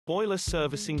Boiler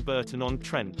servicing Burton on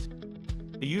Trent.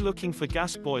 Are you looking for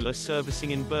gas boiler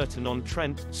servicing in Burton on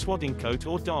Trent, Swadlincote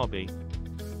or Derby?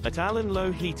 At Alan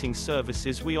Lowe Heating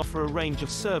Services we offer a range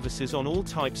of services on all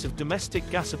types of domestic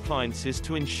gas appliances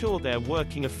to ensure they're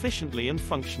working efficiently and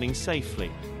functioning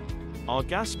safely. Our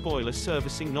gas boiler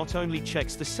servicing not only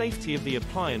checks the safety of the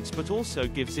appliance but also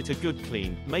gives it a good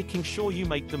clean, making sure you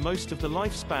make the most of the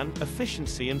lifespan,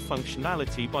 efficiency and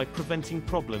functionality by preventing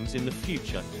problems in the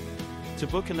future. To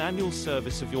book an annual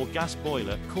service of your gas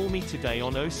boiler, call me today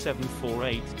on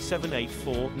 0748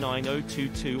 784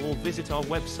 9022 or visit our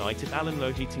website at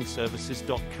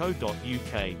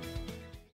alanloweheatingservices.co.uk.